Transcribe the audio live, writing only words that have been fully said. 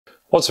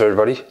What's up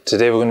everybody?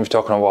 Today we're going to be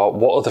talking about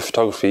what other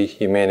photography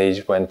you may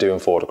need when doing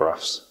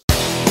photographs.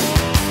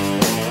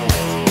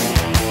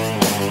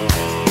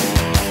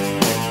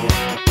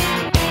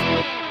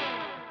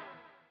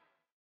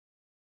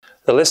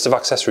 The list of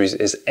accessories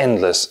is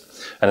endless,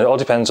 and it all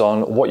depends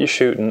on what you're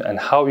shooting and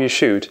how you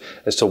shoot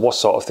as to what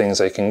sort of things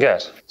they can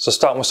get. So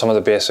starting with some of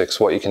the basics,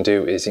 what you can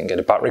do is you can get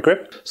a battery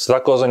grip. So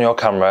that goes on your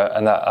camera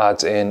and that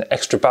adds in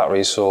extra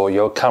batteries so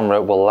your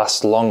camera will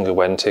last longer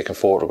when taking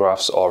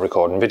photographs or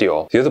recording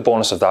video. The other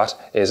bonus of that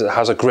is it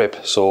has a grip,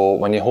 so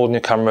when you're holding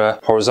your camera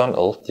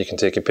horizontal you can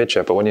take a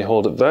picture, but when you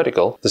hold it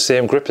vertical the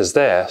same grip is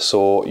there,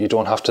 so you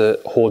don't have to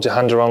hold your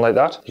hand around like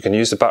that. You can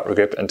use the battery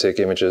grip and take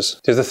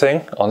images. The other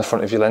thing on the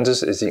front of your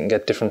lenses is you can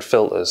get different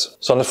filters.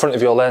 So on the front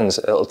of your lens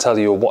it'll tell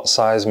you what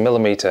size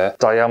millimeter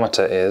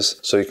diameter is,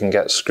 so you can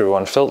get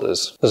screw-on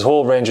filters. There's a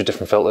whole range of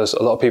different filters.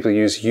 A lot of people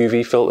use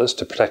UV filters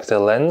to protect their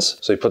lens,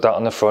 so you put that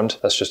on the front.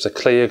 That's just a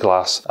clear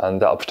glass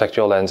and that'll protect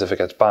your lens if it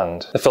gets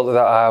banged. The filter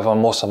that I have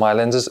on most of my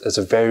lenses is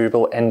a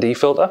variable ND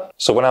filter,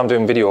 so when I'm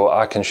doing video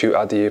I can shoot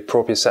at the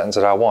appropriate settings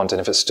that I want,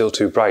 and if it's still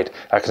too bright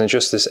I can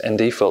adjust this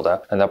ND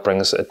filter and that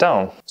brings it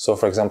down. So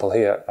for example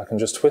here I can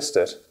just twist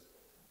it,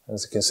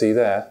 as you can see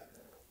there,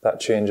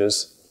 that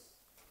changes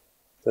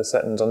the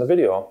settings on the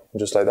video. And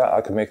just like that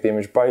I can make the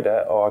image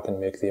brighter or I can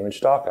make the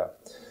image darker.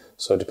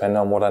 So depending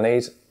on what I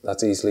need,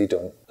 that's easily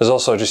done. There's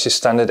also just your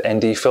standard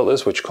ND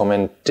filters which come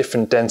in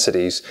different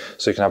densities,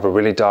 so you can have a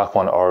really dark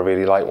one or a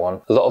really light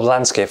one. A lot of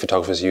landscape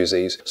photographers use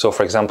these. So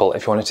for example,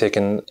 if you want to take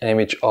an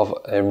image of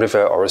a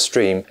river or a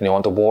stream and you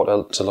want the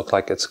water to look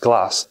like it's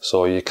glass,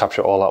 so you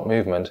capture all that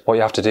movement, what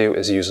you have to do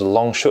is use a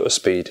long shutter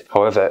speed.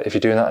 However, if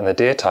you're doing that in the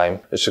daytime,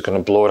 it's just going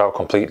to blow it out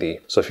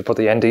completely. So if you put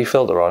the ND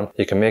filter on,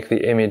 you can make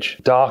the image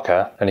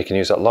darker and you can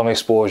use that long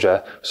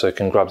exposure so you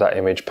can grab that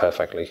image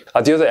perfectly.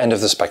 At the other end of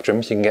the spectrum,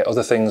 you can get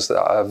other things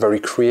that are very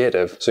creative.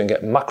 So you can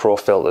get macro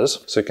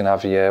filters, so you can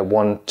have your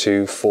 1,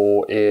 2,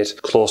 4,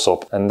 8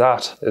 close-up, and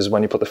that is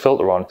when you put the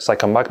filter on, it's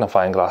like a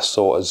magnifying glass,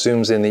 so it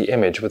zooms in the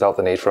image without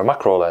the need for a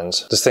macro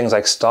lens. There's things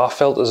like star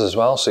filters as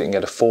well, so you can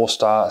get a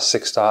 4-star, a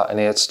 6-star, an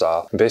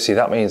 8-star. And basically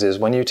that means is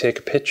when you take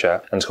a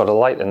picture and it's got a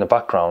light in the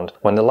background,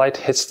 when the light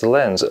hits the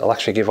lens it'll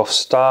actually give off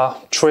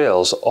star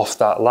trails off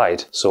that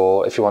light.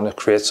 So if you want to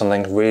create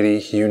something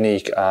really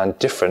unique and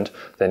different,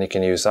 then you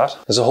can use that.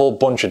 There's a whole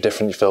bunch of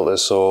different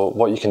filters, so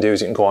what you can do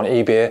is you can go on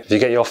eBay. If you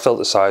get your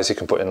filter size, you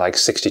can put in like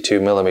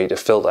 62mm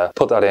filter,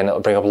 put that in, it'll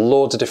bring up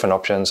loads of different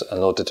options and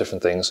loads of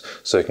different things,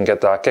 so you can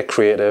get that, get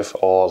creative,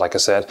 or like I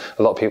said,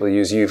 a lot of people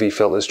use UV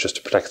filters just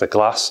to protect the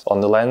glass on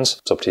the lens.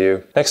 It's up to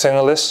you. Next thing on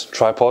the list,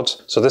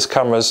 tripods. So this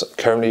camera's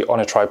currently on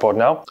a tripod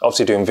now.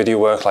 Obviously doing video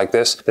work like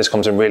this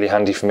comes in really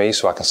handy for me,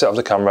 so I can set up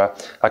the camera,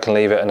 I can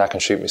leave it, and I can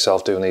shoot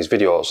myself doing these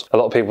videos. A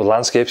lot of people with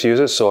landscapes use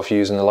it, so if you're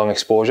using a long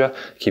exposure,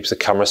 it keeps the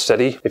camera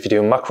steady. If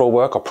you're doing macro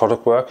work or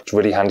product work, it's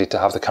really handy to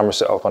have the camera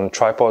set up on a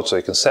tripod so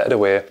you can set it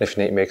away, and if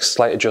you need to make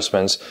slight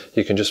adjustments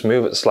you can just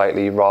move it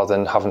slightly rather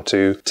than having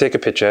to take a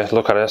picture,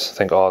 look at it,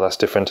 think, oh that's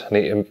different, I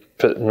need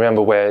to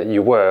remember where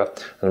you were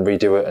and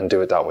redo it and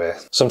do it that way.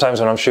 Sometimes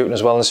when I'm shooting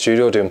as well in the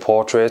studio, doing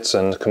portraits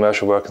and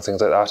commercial work and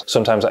things like that,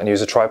 sometimes I can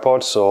use a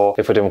tripod. So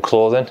if we're doing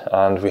clothing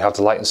and we have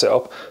the lighting set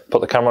up,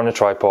 put the camera on a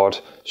tripod,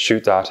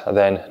 shoot that, and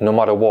then no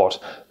matter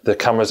what, the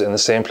camera's in the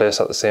same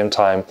place at the same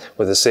time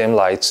with the same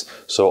lights,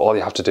 so all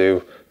you have to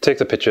do, take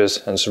the pictures,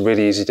 and it's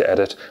really easy to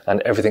edit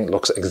and everything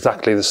looks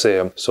exactly the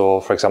same. So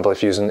for example,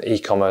 if you're using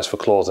e-commerce for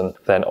clothing,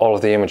 then all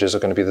of the images are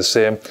going to be the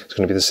same. It's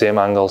going to be the same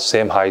angle,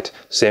 same height,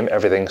 same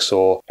everything,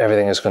 so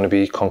everything is going to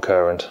be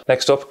concurrent.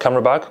 Next up,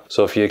 camera bag.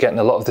 So if you're getting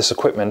a lot of this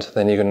equipment,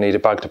 then you're going to need a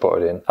bag to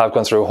put it in. I've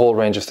gone through a whole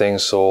range of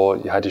things, so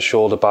you had your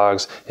shoulder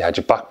bags, you had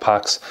your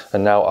backpacks,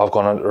 and now I've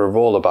gone onto a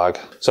roller bag.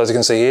 So as you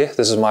can see here,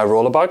 this is my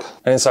roller bag,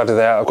 and inside of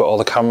there I've got all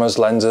the cameras,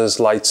 lenses,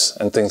 lights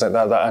and things like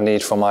that that I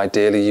need for my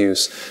daily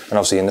use. And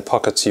obviously in the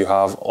pockets you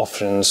have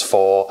options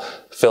for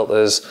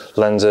filters,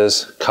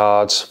 lenses,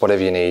 cards,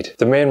 whatever you need.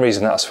 The main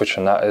reason that I switch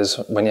on that is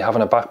when you're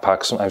having a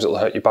backpack, sometimes it'll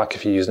hurt your back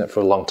if you're using it for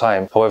a long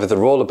time. However, the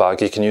roller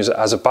bag, you can use it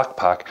as a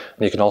backpack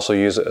and you can also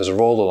use it as a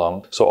roll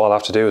along. So all I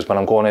have to do is when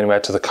I'm going anywhere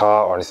to the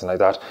car or anything like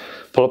that,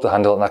 pull up the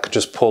handle and I could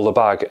just pull the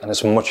bag, and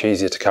it's much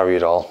easier to carry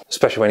it all.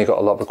 Especially when you've got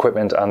a lot of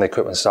equipment and the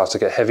equipment starts to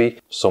get heavy,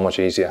 so much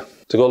easier.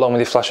 To go along with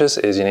your flashes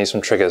is you need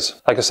some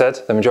triggers. Like I said,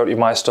 the majority of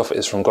my stuff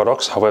is from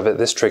Godox, however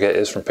this trigger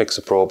is from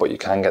Pixel Pro, but you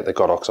can get the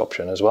Godox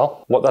option as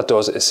well. What that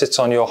does, it sits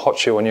on your hot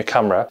shoe on your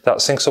camera, that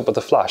syncs up with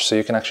the flash, so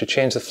you can actually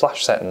change the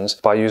flash settings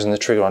by using the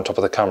trigger on top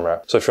of the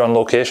camera. So if you're on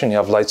location, you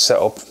have lights set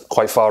up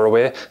quite far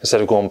away,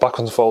 instead of going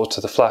backwards and forwards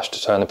to the flash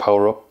to turn the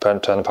power up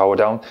and turn the power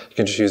down, you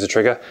can just use the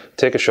trigger,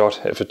 take a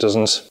shot. If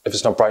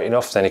it's not bright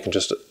enough, then you can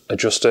just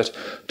adjust it,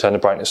 turn the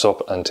brightness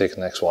up and take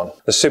the next one.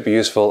 It's super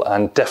useful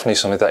and definitely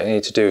something that you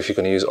need to do if you're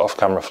going to use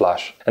off-camera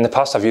flash. In the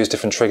past I've used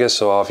different triggers,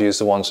 so I've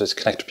used the ones that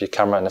connect up your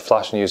camera and the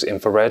flash and use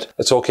infrared.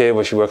 It's okay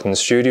if you work in the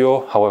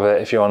studio, however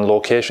if you're on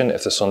location,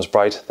 if the sun's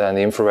bright, then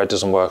the infrared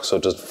doesn't work, so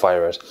it doesn't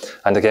fire it.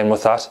 And again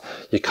with that,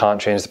 you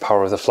can't change the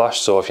power of the flash,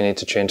 so if you need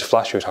to change the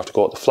flash, you would have to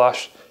go to the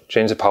flash,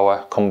 change the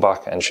power, come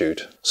back and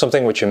shoot.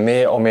 Something which you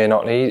may or may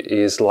not need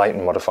is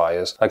lighting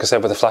modifiers. Like I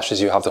said, with the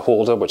flashes you have the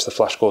holder which the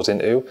flash goes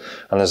into,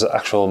 and there's an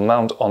actual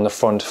mount on the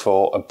front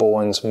for a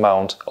Bowens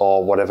mount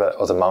or whatever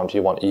other mount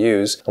you want to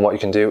use. And what you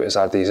can do is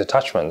add these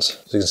attachments.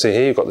 So you can see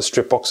here you've got the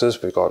strip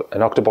boxes, we've got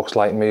an octabox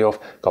lighting me up,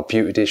 got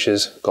beauty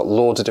dishes, got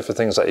loads of different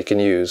things that you can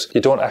use.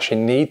 You don't actually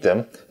need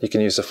them, you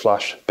can use the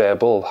flash bare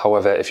bulb.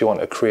 However, if you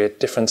want to create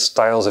different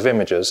styles of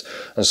images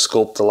and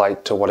sculpt the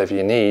light to whatever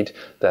you need,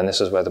 then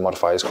this is where the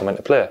modifiers come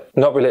into play.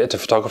 Not related to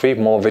photography,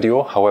 more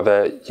video.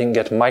 However, you can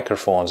get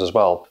microphones as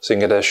well. So you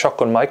can get a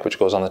shotgun mic which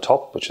goes on the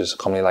top, which is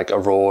commonly like a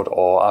Rode,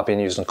 or I've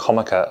been using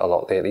Comica a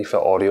lot lately for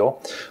audio.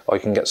 Or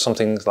you can get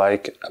something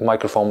like a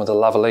microphone with a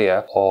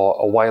lavalier or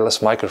a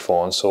wireless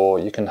microphone, so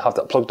you can have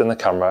that plugged in the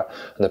camera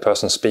and the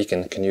person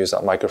speaking can use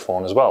that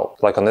microphone as well.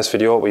 Like on this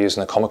video, we're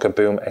using a Comica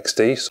Boom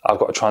XD. So I've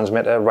got a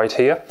transmitter right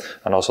here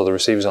and also the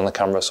receivers on the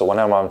camera, so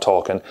whenever I'm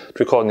talking, it's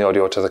recording the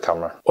audio to the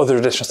camera. Other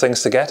additional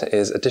things to get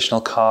is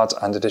additional cards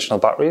and additional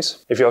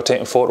batteries. If you're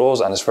taking photos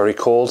and it's very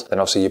cold,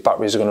 then obviously your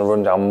batteries are going to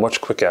run down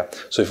much quicker.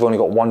 So if you've only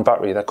got one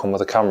battery that comes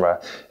with a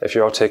camera, if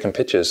you're out taking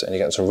pictures and you're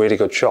getting some really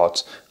good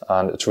shots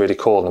and it's really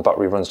cold and the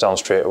battery runs down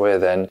straight away,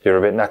 then you're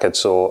a bit knackered.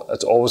 So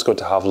it's always good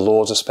to have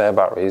loads of spare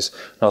batteries,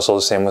 and also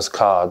the same with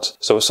cards.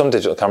 So with some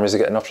digital cameras you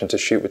get an option to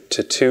shoot with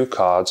to 2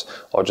 cards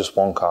or just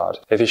 1 card.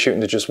 If you're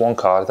shooting to just 1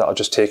 card, that'll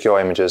just take your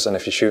images, and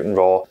if you're shooting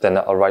RAW, then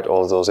that'll write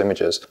all of those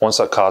images. Once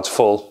that card's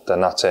full,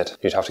 then that's it.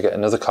 You'd have to get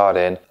another card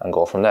in and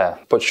go from there.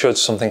 But should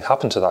something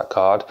happen to that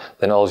card,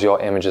 then all of your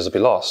images will be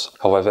lost.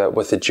 However,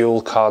 with the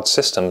dual card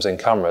systems in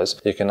cameras,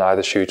 you can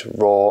either shoot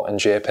RAW and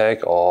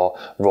JPEG or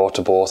RAW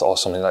to both or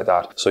something like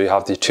that. So you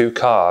have the 2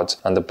 cards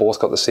and they both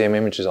got the same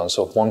images on,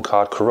 so if one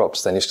card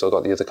corrupts, then you've still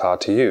got the other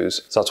card to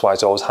use. So that's why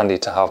it's always handy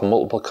to have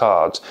multiple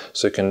cards,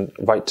 so you can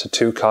write to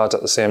 2 cards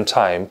at the same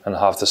time and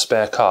have the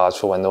spare cards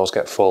for when those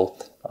get full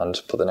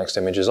and put the next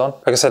images on.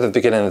 Like I said at the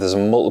beginning, there's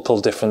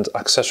multiple different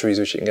accessories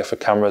which you can get for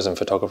cameras and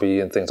photography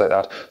and things like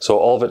that. So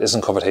all of it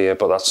isn't covered here,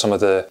 but that's some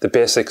of the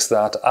basics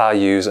that I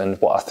use and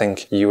what I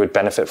think you would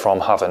benefit from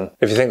having.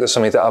 If you think there's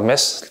something that I've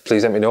missed,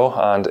 please let me know,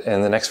 and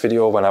in the next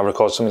video when I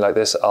record something like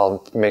this,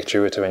 I'll make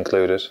sure to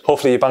include it.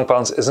 Hopefully your bank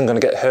balance isn't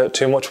going to get hurt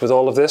too much with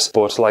all of this,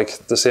 but like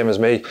the same as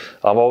me,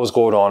 I'm always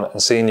going on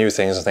and seeing new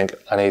things and think,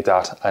 I need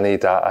that, I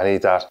need that, I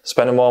need that.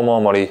 Spending more and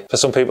more money. For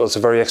some people it's a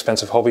very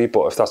expensive hobby,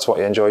 but if that's what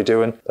you enjoy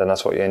doing, then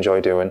that's what you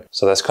enjoy doing.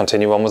 So let's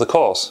continue on with the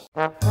course.